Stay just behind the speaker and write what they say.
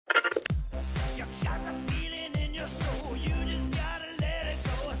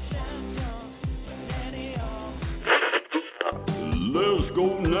let's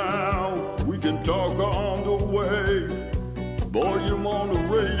go now. We can talk on the way. Volume on the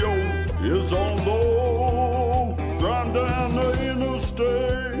radio is on low. Drive down the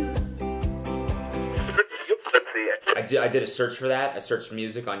interstate. I did a search for that. I searched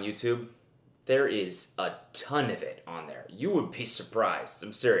music on YouTube. There is a ton of it on there. You would be surprised.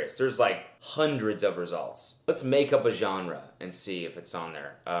 I'm serious. There's like hundreds of results. Let's make up a genre and see if it's on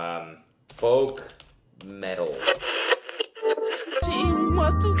there. Folk metal.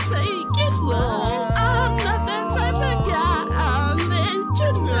 Want to take it slow. I'm not that type of guy. I'll let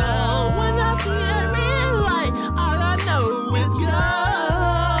you know. When I see a red light, all I know is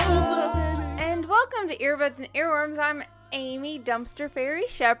go. And welcome to Earbuds and Earworms. I'm Amy Dumpster Fairy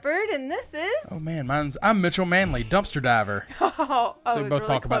Shepherd, and this is... Oh man, I'm Mitchell Manley, dumpster diver. So we both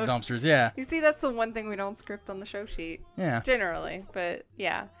talk about dumpsters, yeah. You see, that's the one thing we don't script on the show sheet. Yeah. Generally, but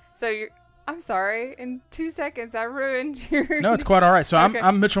yeah. So I'm sorry, in 2 seconds I ruined your... No, it's quite all right. So Okay.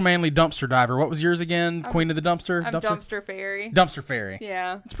 I'm Mitchell Manley, dumpster diver. What was yours again? Queen of the dumpster? I'm Dumpster Fairy. Dumpster fairy.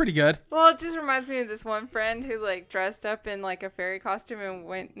 Yeah. It's pretty good. Well, it just reminds me of this one friend who like dressed up in like a fairy costume and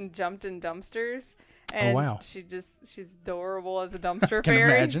went and jumped in dumpsters. And wow. she's adorable as a dumpster can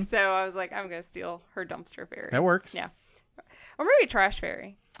fairy. imagine. So I was like, I'm going to steal her dumpster fairy. That works. Yeah. Or maybe trash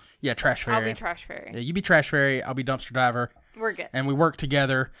fairy. Yeah, trash fairy. I'll be trash fairy. Yeah, you be trash fairy, I'll be dumpster diver. We're good. And we work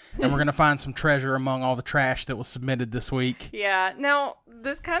together, and we're going to find some treasure among all the trash that was submitted this week. Yeah. Now,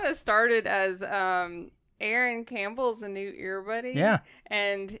 this kind of started as Aaron Campbell's a new earbuddy. Yeah.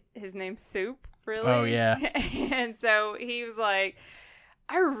 And his name's Soup, really. Oh, yeah. And so he was like,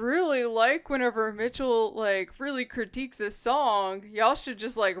 I really like whenever Mitchell like really critiques a song. Y'all should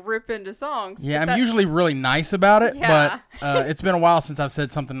just like rip into songs. Yeah, But I'm usually really nice about it, Yeah. but it's been a while since I've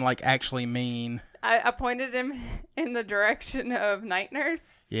said something like actually mean. I pointed him in the direction of Night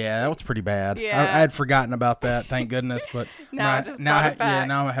Nurse. Yeah, that was pretty bad. Yeah. I had forgotten about that, thank goodness, but Now I just brought it back. Yeah,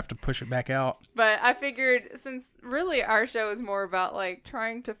 now I have to push it back out. But I figured since really our show is more about like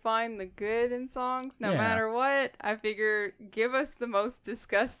trying to find the good in songs, no Yeah. matter what, I figure give us the most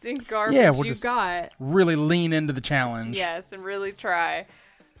disgusting garbage we'll you just got. Really lean into the challenge. Yes, and really try.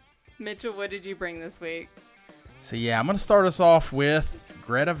 Mitchell, what did you bring this week? So yeah, I'm going to start us off with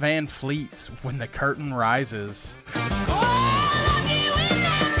Greta Van Fleet's When the Curtain Rises.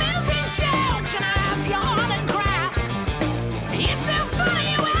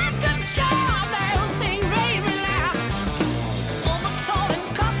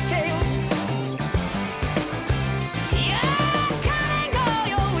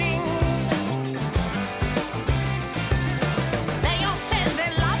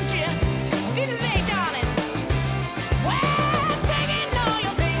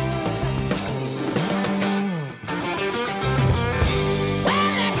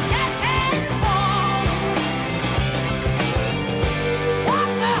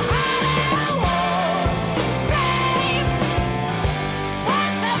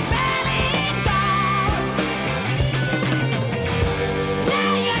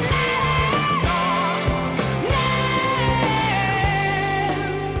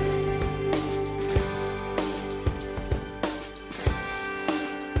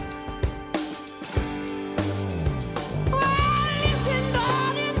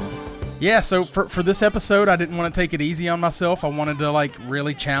 Yeah, so for this episode, I didn't want to take it easy on myself. I wanted to like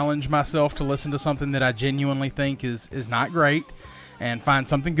really challenge myself to listen to something that I genuinely think is not great and find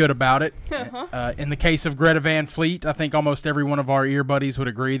something good about it. In the case of Greta Van Fleet, I think almost every one of our ear buddies would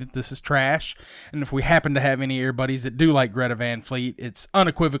agree that this is trash. And if we happen to have any ear buddies that do like Greta Van Fleet, it's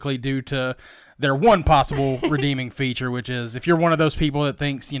unequivocally due to their one possible redeeming feature, which is if you're one of those people that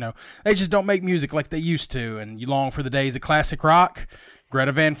thinks, they just don't make music like they used to and you long for the days of classic rock,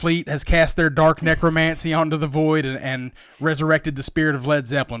 Greta Van Fleet has cast their dark necromancy onto the void and resurrected the spirit of Led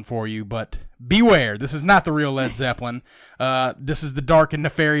Zeppelin for you. But beware, this is not the real Led Zeppelin. This is the dark and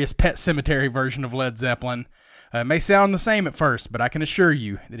nefarious Pet Sematary version of Led Zeppelin. It may sound the same at first, but I can assure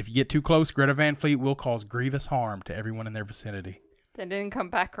you that if you get too close, Greta Van Fleet will cause grievous harm to everyone in their vicinity. That didn't come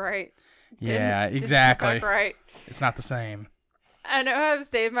back right. Yeah, exactly. Didn't come back right. It's not the same. I know I've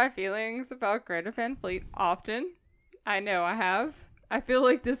stated my feelings about Greta Van Fleet often. I know I have. I feel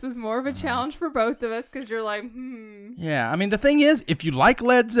like this was more of a challenge for both of us because you're like, Yeah, I mean, the thing is, if you like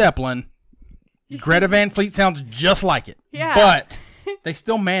Led Zeppelin, Greta Van Fleet sounds just like it. Yeah. But they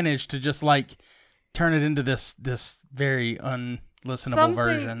still managed to just like turn it into this very unlistenable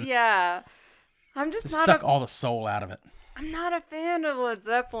version. Yeah. I'm just not suck all the soul out of it. I'm not a fan of Led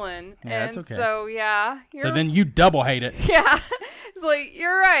Zeppelin. Yeah, and that's okay. so, yeah. So then you double hate it. Yeah. It's like,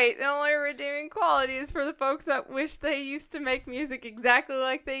 you're right. The only redeeming quality is for the folks that wish they used to make music exactly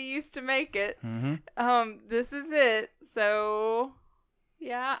like they used to make it. Mm-hmm. This is it. So,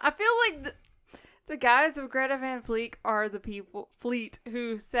 Yeah, I feel like the guys of Greta Van Fleet are the people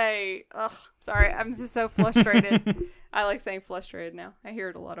who say, ugh, sorry, I'm just so frustrated. I like saying frustrated now. I hear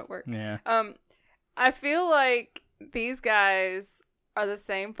it a lot at work. Yeah. I feel like these guys are the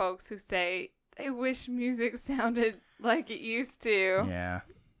same folks who say they wish music sounded like it used to. Yeah.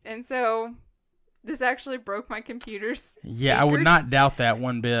 And so this actually broke my computer's Yeah, I would speakers. not doubt that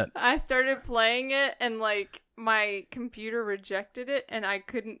one bit. I started playing it and like my computer rejected it and I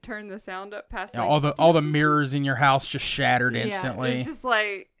couldn't turn the sound up past Yeah, all the mirrors in your house just shattered instantly. Yeah, it's just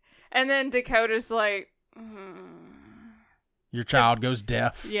like, and then Dakota's like, Your child goes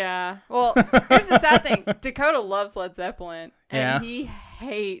deaf. yeah. Well, here's the sad thing. Dakota loves Led Zeppelin and Yeah. he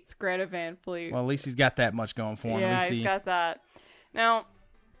hates Greta Van Fleet. Well, at least he's got that much going for him. At Yeah, least he's got that. Now,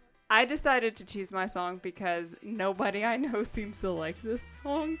 I decided to choose my song because nobody I know seems to like this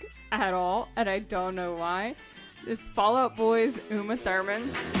song at all, and I don't know why. It's Fall Out Boy's Uma Thurman.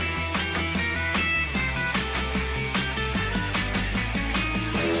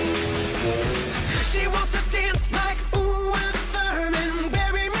 She wants to dance like Uma Thurman,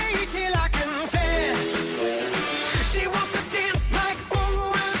 bury me till I confess. She wants to dance like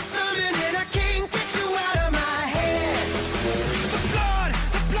Uma Thurman, and I can't get you out of my head. The blood,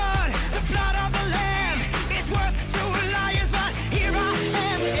 the blood, the blood of the lamb is worth 2 lions, but here I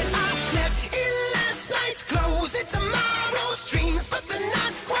am, and I slept in last night's clothes. And tomorrow's dreams, but they're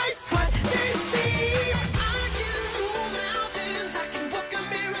not quite what they seem. I can move mountains, I can work a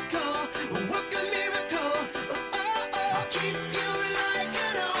miracle. I'll keep you like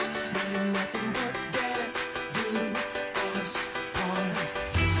an oath. May nothing but death do us part.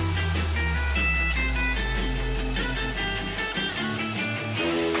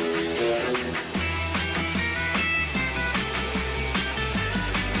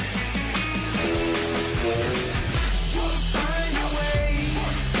 You'll find a way.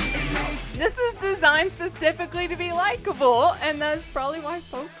 This is designed specifically to be likable, and that's probably why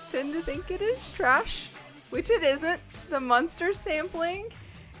folks tend to think it is trash, which it isn't. The Munster sampling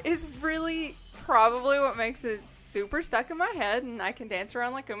is really probably what makes it super stuck in my head, and I can dance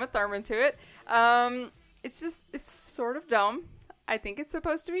around like Uma Thurman to it. It's sort of dumb. I think it's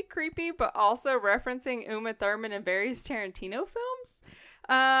supposed to be creepy, but also referencing Uma Thurman in various Tarantino films.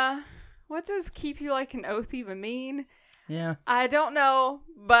 What does keep you like an oath even mean? Yeah. I don't know,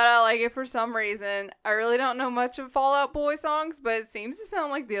 but I like it for some reason. I really don't know much of Fall Out Boy songs, but it seems to sound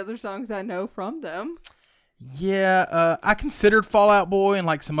like the other songs I know from them. Yeah, I considered Fall Out Boy and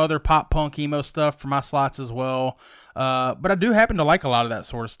like some other pop punk emo stuff for my slots as well. But I do happen to like a lot of that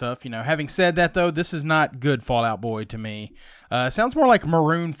sort of stuff. You know, having said that though, this is not good Fall Out Boy to me. It sounds more like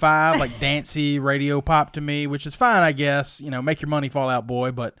Maroon 5, like dancey radio pop to me, which is fine, I guess. You know, make your money, Fall Out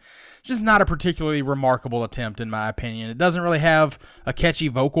Boy, but just not a particularly remarkable attempt in my opinion. It doesn't really have a catchy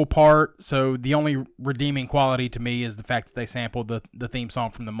vocal part, so the only redeeming quality to me is the fact that they sampled the theme song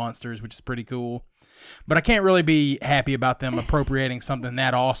from the Munsters, which is pretty cool. But I can't really be happy about them appropriating something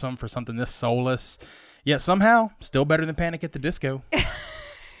that awesome for something this soulless. Yet somehow, still better than Panic at the Disco.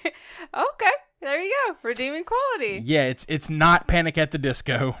 Okay, there you go. Redeeming quality. Yeah, it's not Panic at the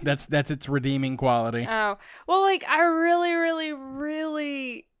Disco. That's its redeeming quality. Oh, well, like, I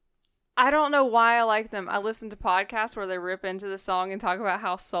really, I don't know why I like them. I listen to podcasts where they rip into the song and talk about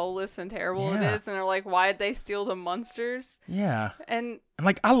how soulless and terrible it Yeah. is, and they're like, why'd they steal the Munsters? Yeah. And And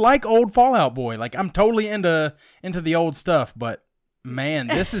like I like old Fall Out Boy. Like I'm totally into the old stuff, but man,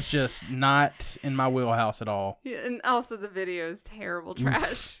 this is just not in my wheelhouse at all. yeah, and also the video is terrible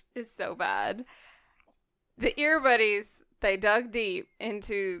trash. It's so bad. The Ear Buddies, they dug deep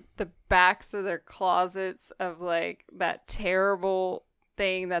into the backs of their closets of like that terrible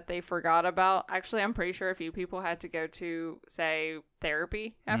thing that they forgot about. Actually, I'm pretty sure a few people had to go to, say,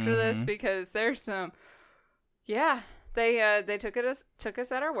 therapy after this because there's some, yeah, they took us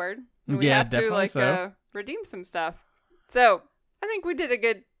at our word. And we Yeah, have to definitely like so. redeem some stuff. So I think we did a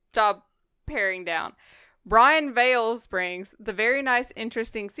good job paring down. Brian Vales brings the very nice,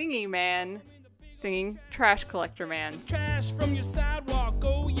 interesting singing man singing Trash Collector Man. Trash from your sidewalk,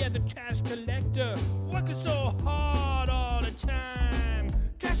 oh yeah, the trash collector, working so hard all the time.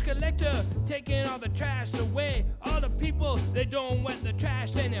 Trash collector, taking all the trash away. All the people, they don't want the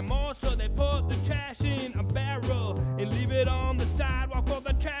trash anymore, so they put the trash in a barrel and leave it on the sidewalk for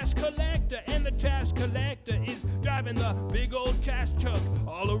the trash collector. And the trash collector is driving the big old trash truck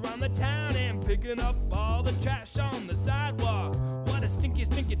all around the town and picking up all the trash on the sidewalk. What a stinky,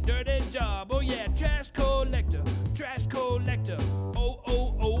 stinky, dirty job. Oh yeah, trash collector, trash collector. Oh,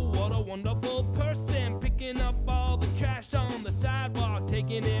 oh, oh, what a wonderful person, picking up all the trash on the sidewalk,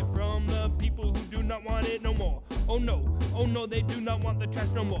 taking it from the people who do not want it no more. Oh no, they do not want the trash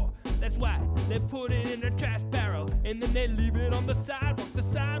no more. That's why they put it in a trash barrel, and then they leave it on the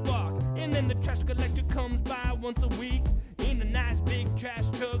sidewalk. And then the trash collector comes by once a week in a nice big trash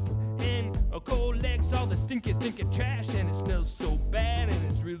truck and collects all the stinky trash, and it smells so bad,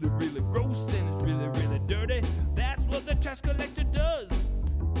 and it's really, really gross, and it's really, really dirty. That's what the trash collector does.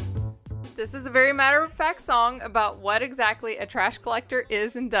 This is a very matter-of-fact song about what exactly a trash collector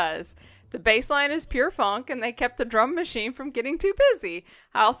is and does. The bass line is pure funk, and they kept the drum machine from getting too busy.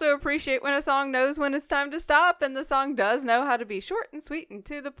 I also appreciate when a song knows when it's time to stop, and the song does know how to be short and sweet and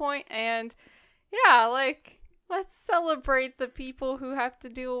to the point, and yeah, like, let's celebrate the people who have to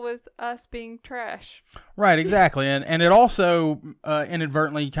deal with us being trash. Right, exactly. And it also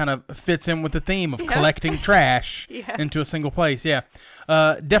inadvertently kind of fits in with the theme of collecting trash into a single place. Yeah.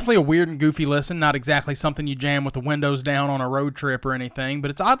 Definitely a weird and goofy listen. Not exactly something you jam with the windows down on a road trip or anything,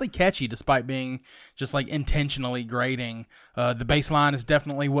 but it's oddly catchy despite being just like intentionally grating. The bass line is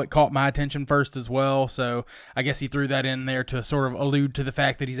definitely what caught my attention first as well, so I guess he threw that in there to sort of allude to the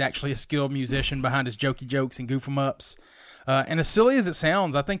fact that he's actually a skilled musician behind his jokey jokes and goof 'em ups. And as silly as it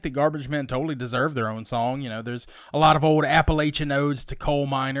sounds, I think that Garbage Men totally deserve their own song. You know, there's a lot of old Appalachian odes to coal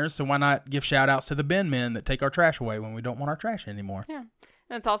miners, so why not give shout-outs to the Ben Men that take our trash away when we don't want our trash anymore? Yeah.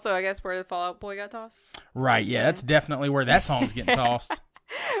 That's also, I guess, where the Fall Out Boy got tossed. Right, yeah, that's definitely where that song's getting tossed.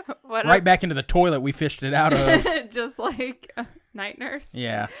 Right back into the toilet we fished it out of. Just like Night Nurse.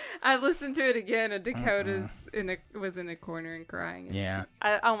 Yeah. I listened to it again, and Dakota's was in a corner and crying.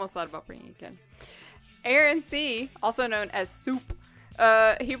 I almost thought about bringing it again. Aaron C., also known as Soup,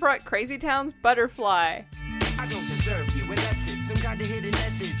 he brought Crazy Town's Butterfly. I don't deserve you, and that's it. Some kind of hidden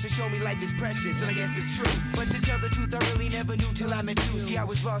message to show me life is precious, and I guess it's true. But to tell the truth, I really never knew till I met you. See, I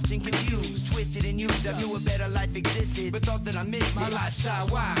was lost and confused, twisted and used. I knew a better life existed, but thought that I missed my lifestyle.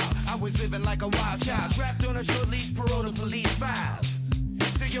 Wow, I was living like a wild child, trapped on a short leash, parole to police files.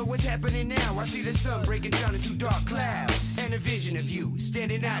 So yo, what's happening now? I see the sun breaking down into dark clouds, and a vision of you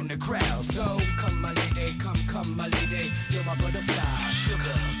standing out in the crowd. So come my lady, come my lady, you're my butterfly,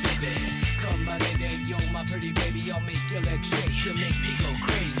 sugar baby. Come my lady, you're my pretty baby, I'll make your legs shake, you make me go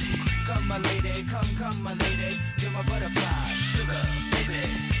crazy. Come my lady, come my lady, you're my butterfly, sugar baby.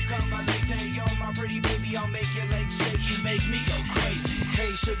 Come my lady, you're my pretty baby, I'll make your legs shake, you make me go crazy.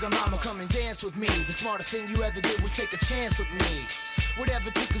 Hey sugar mama, come and dance with me. The smartest thing you ever did was take a chance with me.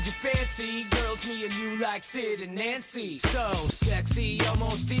 Whatever tickles your fancy, girls, me and you like Sid and Nancy. So sexy,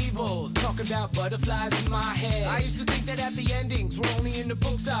 almost evil, talking about butterflies in my head. I used to think that happy endings were only in the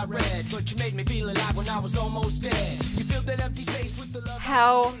books I read, but you made me feel alive when I was almost dead. You filled that empty space with the love.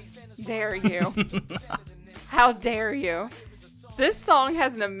 How dare you? How dare you? This song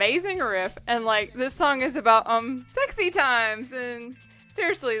has an amazing riff, and like this song is about sexy times, and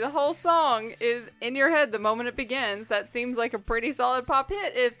seriously, the whole song is in your head the moment it begins. That seems like a pretty solid pop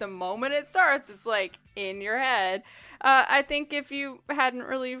hit. If the moment it starts, it's like in your head. I think if you hadn't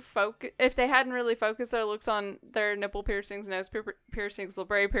really if they hadn't really focused their looks on their nipple piercings, nose piercings,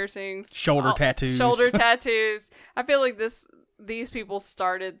 labret piercings, shoulder tattoos, I feel like these people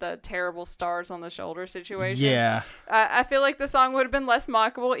started the terrible stars on the shoulder situation. Yeah. I feel like the song would have been less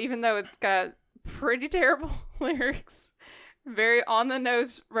mockable, even though it's got pretty terrible lyrics. Very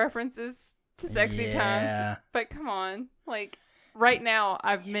on-the-nose references to sexy times. But come on. Like, right now,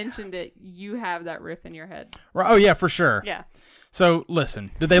 I've mentioned it. You have that riff in your head. Oh, yeah, for sure. Yeah. So,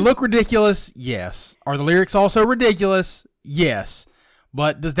 listen. Did they look ridiculous? Yes. Are the lyrics also ridiculous? Yes.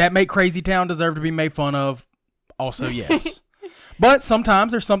 But does that make Crazy Town deserve to be made fun of? Also, yes. But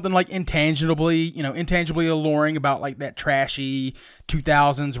sometimes there's something like intangibly alluring about like that trashy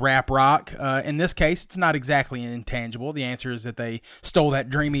 2000s rap rock. In this case, it's not exactly intangible. The answer is that they stole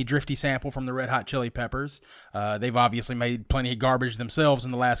that dreamy, drifty sample from the Red Hot Chili Peppers. They've obviously made plenty of garbage themselves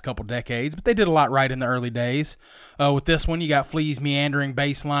in the last couple decades, but they did a lot right in the early days. With this one, you got Flea's meandering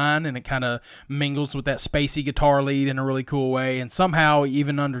bass line, and it kind of mingles with that spacey guitar lead in a really cool way. And somehow,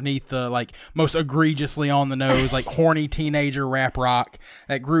 even underneath the like most egregiously on the nose, like horny teenager rap rock,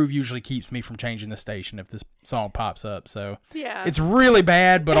 that groove usually keeps me from changing the station if this song pops up. So yeah, it's really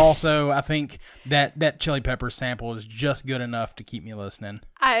bad, but also I think that Chili Peppers sample is just good enough to keep me listening.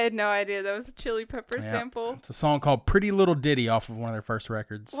 I had no idea that was a Chili Peppers sample. It's a song called Pretty Little Ditty off of one of their first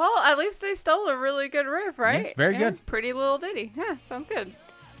records. Well, at least they stole a really good riff, right? Yeah, very good. Pretty Little Ditty. Yeah, sounds good.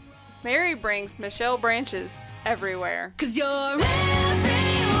 Mary brings Michelle Branches everywhere. 'Cause you're everywhere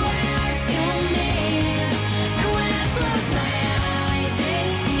to me. And when I close my eyes,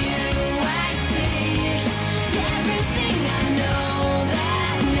 it's you I see. Everything I know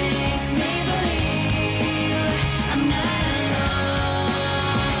that makes me believe I'm not alone.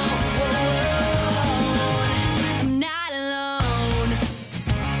 I'm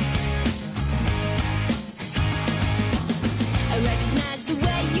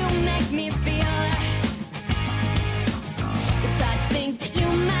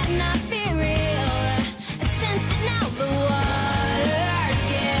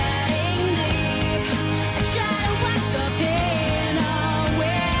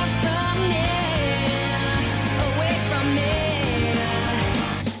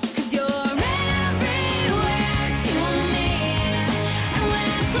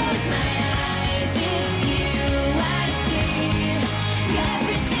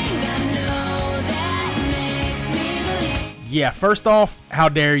Yeah, first off, how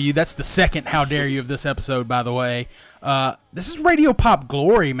dare you? That's the second how dare you of this episode, by the way. This is radio pop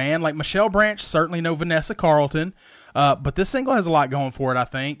glory, man. Like Michelle Branch, certainly no Vanessa Carlton. But this single has a lot going for it, I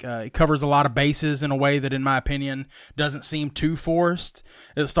think. It covers a lot of bases in a way that, in my opinion, doesn't seem too forced.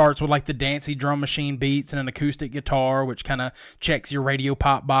 It starts with like the dancey drum machine beats and an acoustic guitar, which kind of checks your radio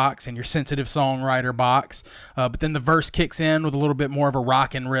pop box and your sensitive songwriter box. But then the verse kicks in with a little bit more of a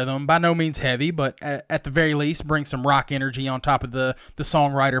rockin' rhythm. By no means heavy, but at the very least brings some rock energy on top of the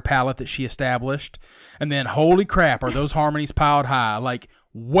songwriter palette that she established. And then, holy crap, are those harmonies piled high. Like,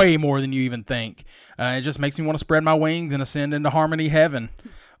 way more than you even think. It just makes me want to spread my wings and ascend into harmony heaven.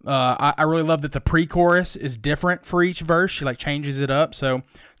 I really love that the pre-chorus is different for each verse. She like changes it up. So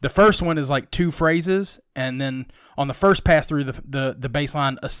the first one is like 2 phrases, and then on the first pass through the bass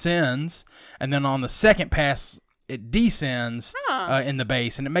line ascends, and then on the second pass it descends in the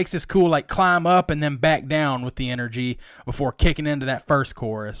bass, and it makes this cool like climb up and then back down with the energy before kicking into that first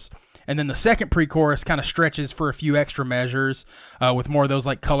chorus. And then the second pre-chorus kind of stretches for a few extra measures with more of those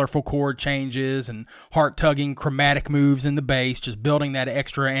like colorful chord changes and heart-tugging chromatic moves in the bass, just building that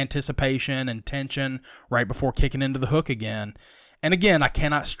extra anticipation and tension right before kicking into the hook again. And again, I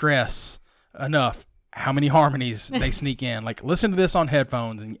cannot stress enough how many harmonies they sneak in. Like, listen to this on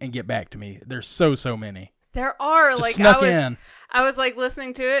headphones and get back to me. There's so many. There are. Just like snuck in. I was like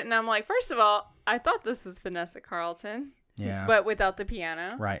listening to it, and I'm like, first of all, I thought this was Vanessa Carlton. Yeah. But without the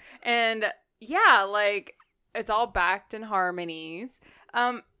piano. Right. And yeah, like it's all backed in harmonies.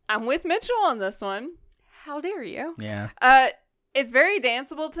 I'm with Mitchell on this one. How dare you? Yeah. It's very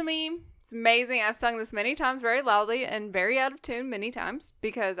danceable to me. It's amazing. I've sung this many times very loudly and very out of tune many times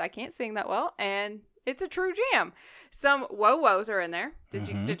because I can't sing that well, and it's a true jam. Some whoa-whoas are in there. Did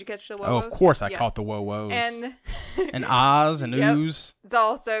you catch the whoa-whoas? Oh, of course I Yes. caught the whoa-whoas. And ahs and Yep. oohs. it's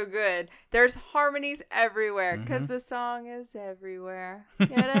all so good. There's harmonies everywhere because the song is everywhere.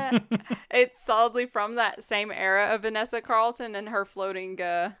 Get it? It's solidly from that same era of Vanessa Carlton and her floating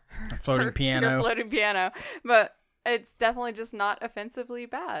Floating her piano. floating piano. But it's definitely just not offensively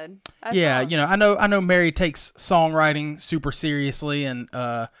bad. Yeah, you know, I know Mary takes songwriting super seriously, and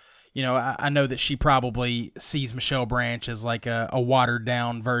you know, I know that she probably sees Michelle Branch as like a watered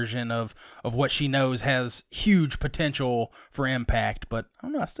down version of what she knows has huge potential for impact, but I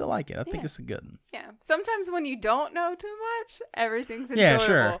don't know, I still like it. I think it's a good one. Yeah. Sometimes when you don't know too much, everything's enjoyable. Yeah,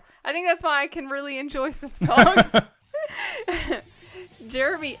 sure. I think that's why I can really enjoy some songs.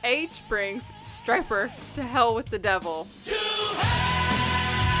 Jeremy H. brings Striper to Hell with the Devil.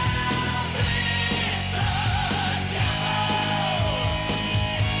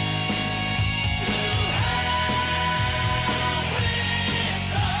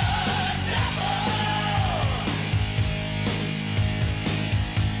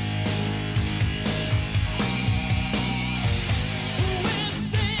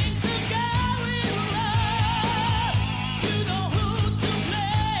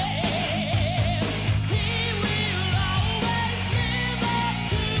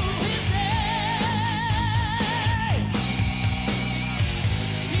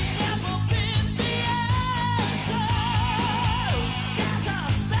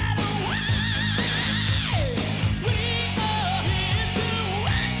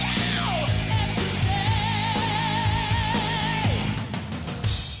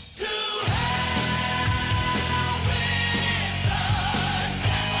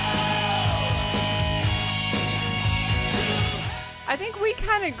 I think we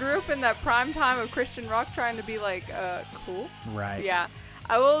kind of grew up in that prime time of Christian rock trying to be like, cool. Right. Yeah.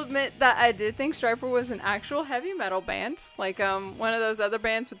 I will admit that I did think Striper was an actual heavy metal band. Like, one of those other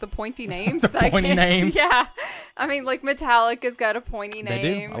bands with the pointy names. Pointy names? Yeah. I mean, like Metallica's got a pointy They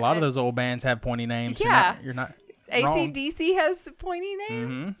name. do. A lot of those old bands have pointy names. Yeah. You're not wrong. AC/DC has pointy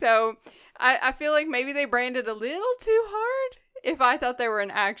names. So I feel like maybe they branded a little too hard if I thought they were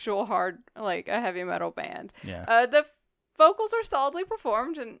an actual hard, like a heavy metal band. Yeah. The vocals are solidly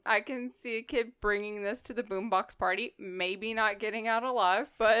performed, and I can see a kid bringing this to the boombox party, maybe not getting out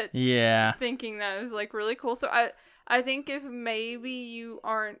alive, but Yeah. thinking that it was like really cool. So I think if maybe you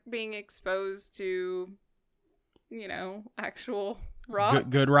aren't being exposed to, you know, actual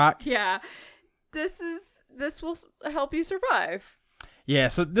rock, Good rock. yeah, this will help you survive. Yeah,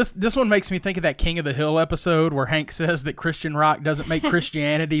 so this one makes me think of that King of the Hill episode where Hank says that Christian rock doesn't make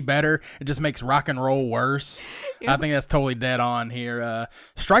Christianity better, it just makes rock and roll worse. Yeah. I think that's totally dead on here.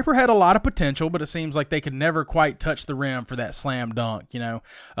 Striper had a lot of potential, but it seems like they could never quite touch the rim for that slam dunk, you know.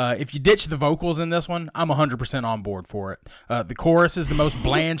 If you ditch the vocals in this one, I'm 100% on board for it. The chorus is the most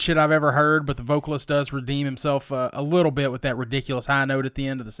bland shit I've ever heard, but the vocalist does redeem himself a little bit with that ridiculous high note at the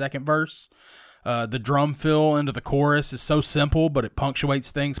end of the second verse. The drum fill into the chorus is so simple, but it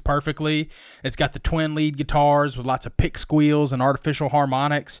punctuates things perfectly. It's got the twin lead guitars with lots of pick squeals and artificial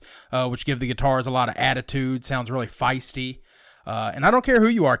harmonics, which give the guitars a lot of attitude. Sounds really feisty. And I don't care who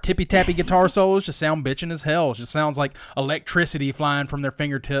you are, tippy-tappy guitar solos just sound bitchin' as hell. It just sounds like electricity flying from their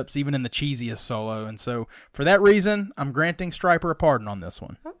fingertips, even in the cheesiest solo. And so, for that reason, I'm granting Stryper a pardon on this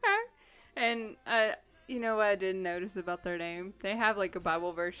one. Okay. And you know what I didn't notice about their name? They have like a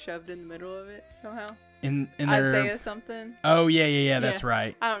Bible verse shoved in the middle of it somehow. In their Isaiah something. Oh, yeah, that's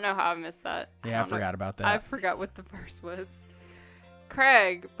right. I don't know how I missed that. Yeah, I forgot about that. I forgot what the verse was.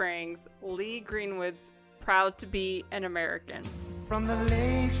 Craig brings Lee Greenwood's Proud to Be an American. From the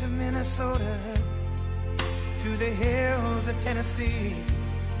lakes of Minnesota to the hills of Tennessee,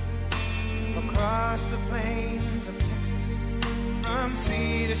 across the plains of Texas, from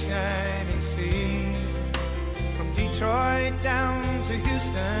sea to shining sea, from Detroit down to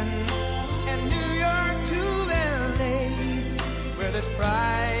Houston and New York to LA, where there's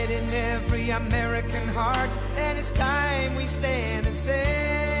pride in every American heart, and it's time we stand and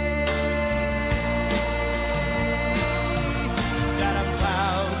say that I'm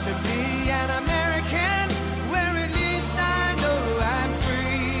proud to be an American, where at least I know I'm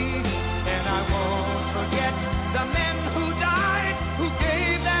free, and I won't forget the men who died, who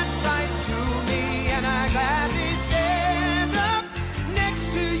gave that right to me, and I gladly stand up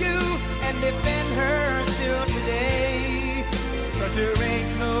next to you and defend her still today, 'cause there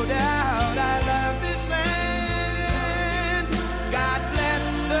ain't no doubt I love this land. God bless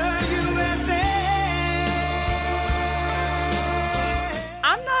the USA.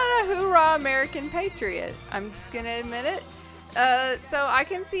 I'm not a hoorah American patriot. I'm just going to admit it. So I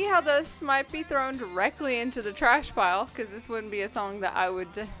can see how this might be thrown directly into the trash pile, because this wouldn't be a song that I would,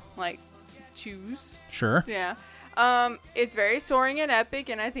 choose. Sure. Yeah. It's very soaring and epic,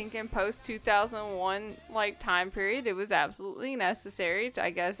 and I think in post 2001 time period, it was absolutely necessary to, I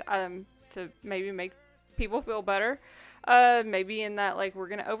guess, to maybe make people feel better. Maybe in that we're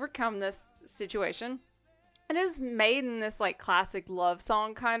gonna overcome this situation. It is made in this classic love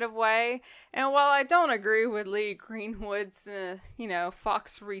song kind of way, and while I don't agree with Lee Greenwood's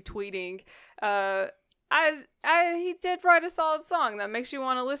Fox retweeting, he did write a solid song that makes you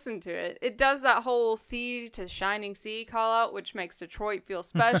want to listen to it. It does that whole sea to shining sea call out, which makes Detroit feel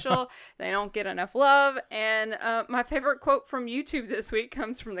special. They don't get enough love. And my favorite quote from YouTube this week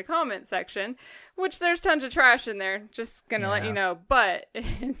comes from the comment section, which there's tons of trash in there. Just gonna let you know. But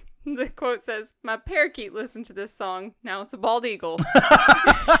the quote says, "My parakeet listened to this song. Now it's a bald eagle."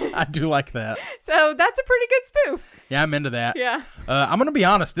 I do like that. So that's a pretty good spoof. Yeah, I'm into that. Yeah. I'm gonna be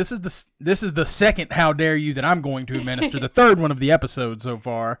honest. This is the second "How dare you" that I'm going to administer. The third one of the episode so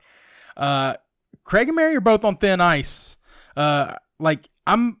far. Craig and Mary are both on thin ice.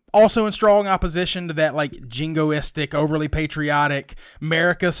 I'm also in strong opposition to that jingoistic, overly patriotic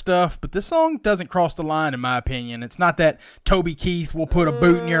America stuff, but this song doesn't cross the line in my opinion. It's not that Toby Keith will put a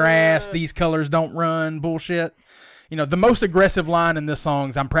boot in your ass, these colors don't run bullshit. The most aggressive line in this song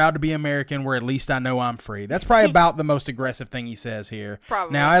is, "I'm proud to be American, where at least I know I'm free." That's probably about the most aggressive thing he says here.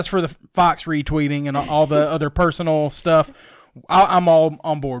 Probably. Now, as for the Fox retweeting and all the other personal stuff, I'm all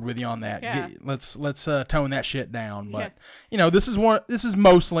on board with you on that. Yeah. Let's tone that shit down. But this is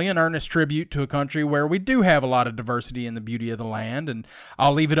mostly an earnest tribute to a country where we do have a lot of diversity in the beauty of the land, and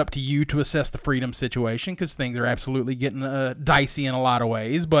I'll leave it up to you to assess the freedom situation, because things are absolutely getting dicey in a lot of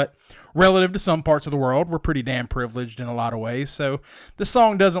ways. But relative to some parts of the world, we're pretty damn privileged in a lot of ways. So this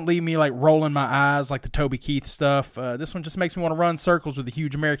song doesn't leave me rolling my eyes like the Toby Keith stuff. This one just makes me want to run circles with a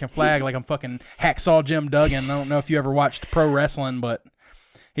huge American flag like I'm fucking Hacksaw Jim Duggan. I don't know if you ever watched pro wrestling, but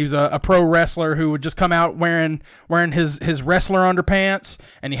he was a pro wrestler who would just come out wearing his wrestler underpants,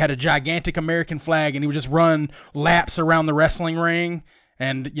 and he had a gigantic American flag, and he would just run laps around the wrestling ring.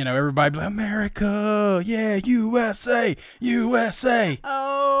 And, everybody be like, "America, yeah, USA, USA."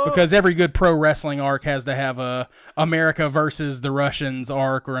 Oh. Because every good pro wrestling arc has to have a America versus the Russians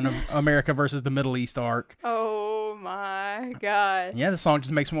arc, or an America versus the Middle East arc. Oh my God. Yeah, this song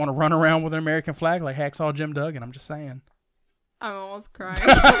just makes me want to run around with an American flag like Hacksaw Jim Duggan. I'm just saying. I'm almost crying.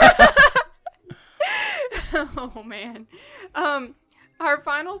 Oh man. Our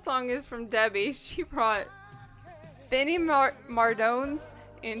final song is from Debbie. She brought Benny Mardone's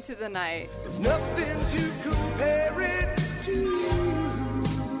Into the Night. There's nothing to compare it to,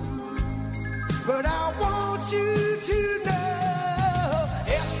 but I want you to know,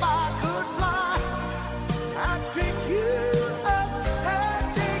 if I could fly, I'd pick you up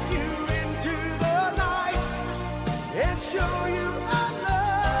and take you into the night and show you I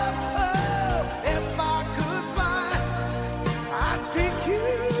love. Oh, if I could fly, I'd pick you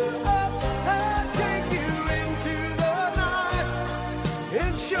up and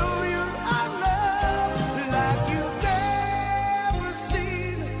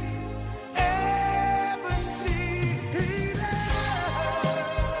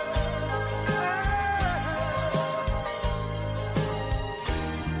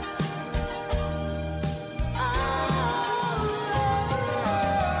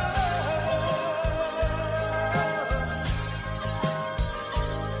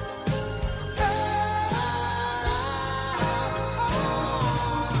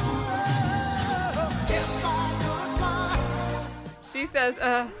says,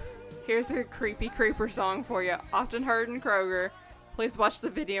 here's a creepy creeper song for you. Often heard in Kroger. Please watch the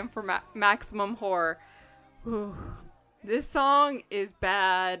video for maximum horror. Ooh. This song is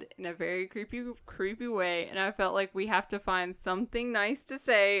bad in a very creepy way, and I felt like we have to find something nice to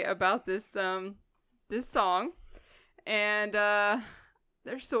say about this this song. And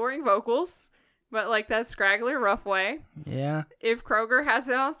they're soaring vocals, but like that scraggly rough way. Yeah. If Kroger has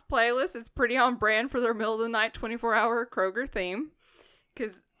it on its playlist, it's pretty on brand for their middle of the night 24-hour Kroger theme,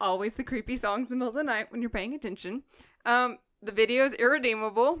 because always the creepy songs in the middle of the night when you're paying attention. The video is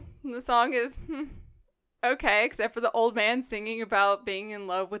irredeemable. And the song is okay, except for the old man singing about being in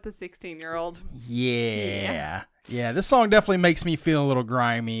love with a 16-year-old. Yeah. Yeah, this song definitely makes me feel a little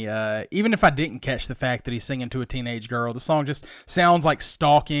grimy. Even if I didn't catch the fact that he's singing to a teenage girl, the song just sounds like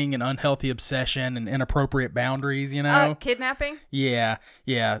stalking and unhealthy obsession and inappropriate boundaries, you know? Kidnapping? Yeah.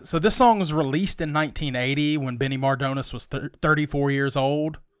 So this song was released in 1980 when Benny Mardones was 34 years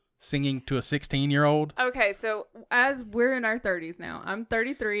old, singing to a 16-year-old. Okay, so as we're in our 30s now, I'm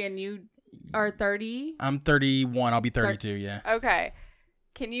 33 and you are 30? I'm 31. I'll be 32, yeah. Okay.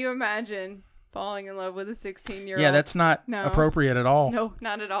 Can you imagine falling in love with a 16-year-old? Yeah, that's not appropriate at all. No,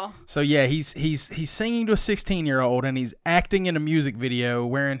 not at all. So yeah, he's singing to a 16-year-old and he's acting in a music video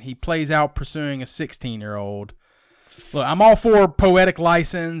wherein he plays out pursuing a 16-year-old. Look, I'm all for poetic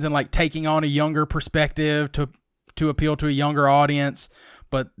license and like taking on a younger perspective to appeal to a younger audience.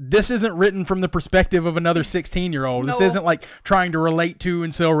 But this isn't written from the perspective of another 16-year-old. No. This isn't like trying to relate to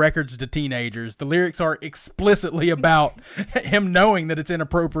and sell records to teenagers. The lyrics are explicitly about him knowing that it's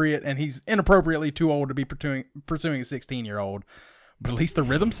inappropriate and he's inappropriately too old to be pursuing a 16-year-old. But at least the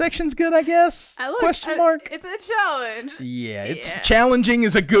rhythm section's good, I guess? Question mark? It's a challenge. Yeah, it's challenging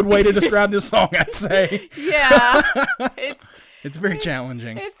is a good way to describe this song, I'd say. Yeah. It's very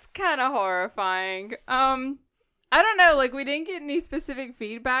challenging. It's kind of horrifying. I don't know, like, we didn't get any specific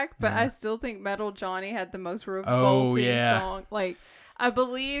feedback, but I still think Metal Johnny had the most revolting song. Like, I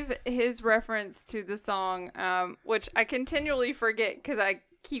believe his reference to the song, which I continually forget because I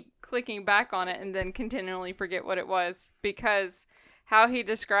keep clicking back on it and then continually forget what it was, because how he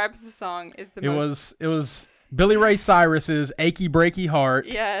describes the song is the most... It was Billy Ray Cyrus's Achy Breaky Heart.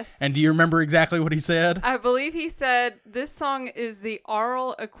 Yes. And do you remember exactly what he said? I believe he said, this song is the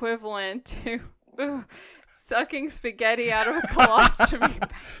oral equivalent to... sucking spaghetti out of a colostomy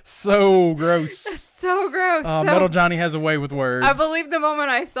bag. So gross. So gross. Metal Johnny has a way with words. I believe the moment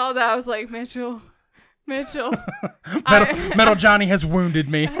I saw that, I was like, Mitchell. Metal Johnny has wounded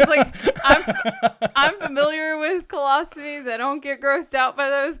me. I was like, I'm familiar with colostomies. I don't get grossed out by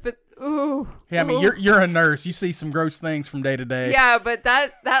those, but ooh. Yeah, I mean, you're a nurse. You see some gross things from day to day. Yeah, but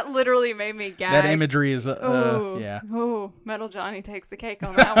that literally made me gag. That imagery is, yeah. Ooh, Metal Johnny takes the cake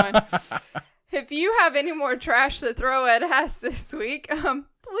on that one. If you have any more trash to throw at us this week,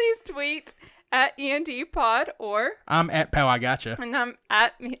 please tweet at ENDpod, or I'm at Pow I Gotcha. And I'm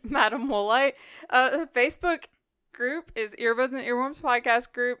at Madam Woolite. The Facebook group is Earbuds and Earworms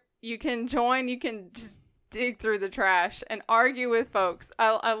Podcast Group. You can join. You can just dig through the trash and argue with folks.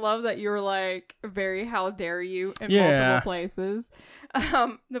 I love that you're like very how dare you in multiple places.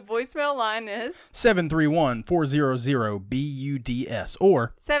 The voicemail line is 731-400-BUDS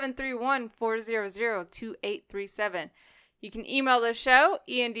or 731-400-2837. You can email the show,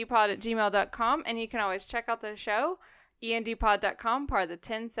 endpod@gmail.com, and you can always check out the show, endpod.com, part of the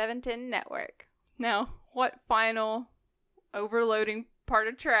 10710 network. Now, what final overloading part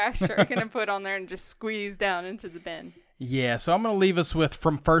of trash are you going to put on there and just squeeze down into the bin? Yeah, so I'm going to leave us with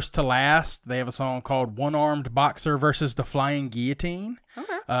From First to Last. They have a song called One-Armed Boxer versus the Flying Guillotine.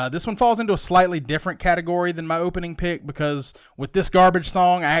 Okay. This one falls into a slightly different category than my opening pick because with this garbage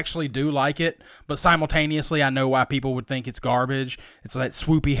song, I actually do like it, but simultaneously I know why people would think it's garbage. It's that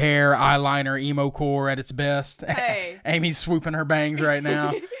swoopy hair, eyeliner, emo core at its best. Hey. Amy's swooping her bangs right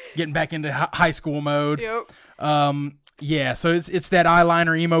now, getting back into high school mode. Yep. Yeah, so it's that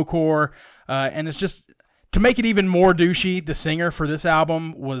eyeliner, emo core, and it's just... To make it even more douchey, the singer for this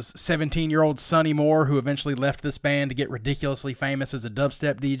album was 17-year-old Sonny Moore, who eventually left this band to get ridiculously famous as a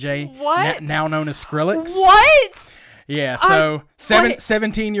dubstep DJ. What? Now known as Skrillex. What? Yeah, so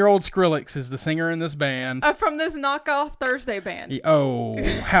 17-year-old Skrillex is the singer in this band. From this knockoff Thursday band. Oh,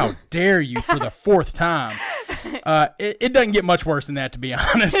 how dare you for the fourth time. It doesn't get much worse than that, to be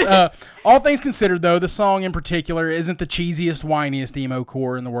honest. All things considered, though, the song in particular isn't the cheesiest, whiniest emo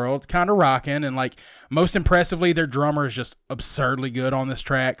core in the world. It's kind of rocking, and like most impressively, their drummer is just absurdly good on this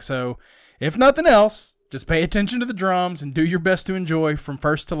track. So, if nothing else, just pay attention to the drums and do your best to enjoy From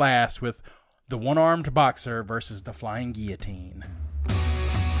First to Last with the One-Armed Boxer versus the Flying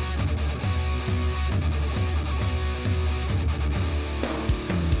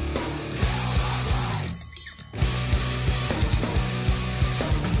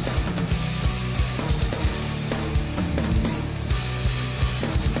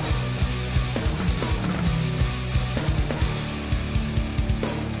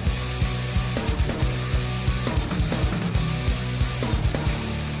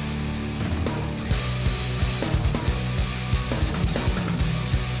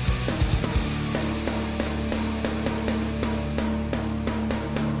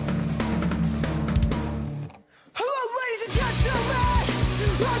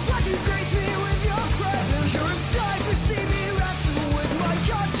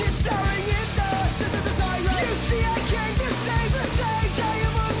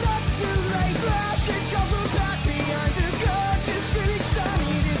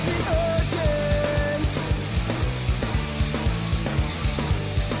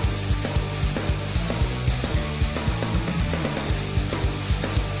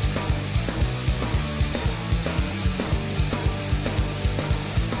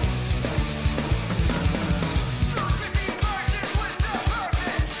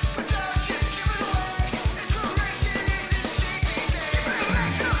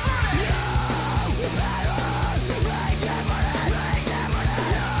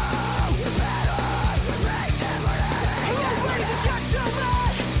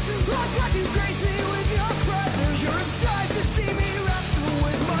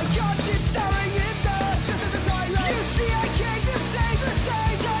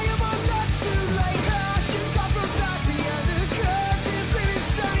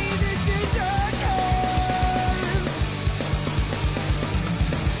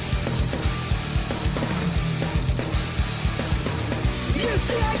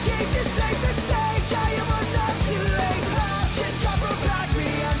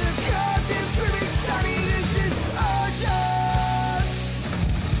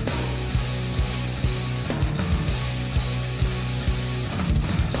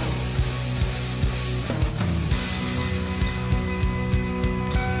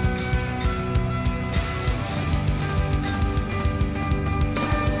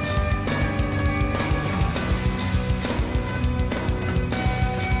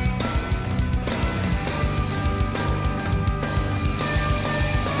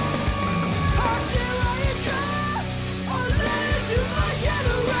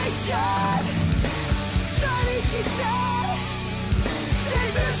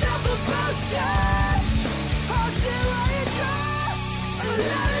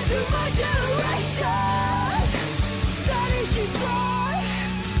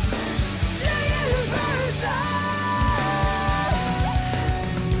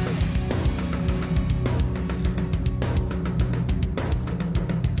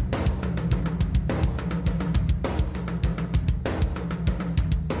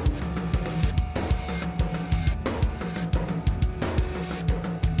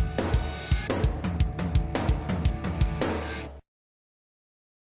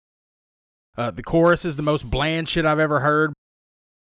The chorus is the most bland shit I've ever heard.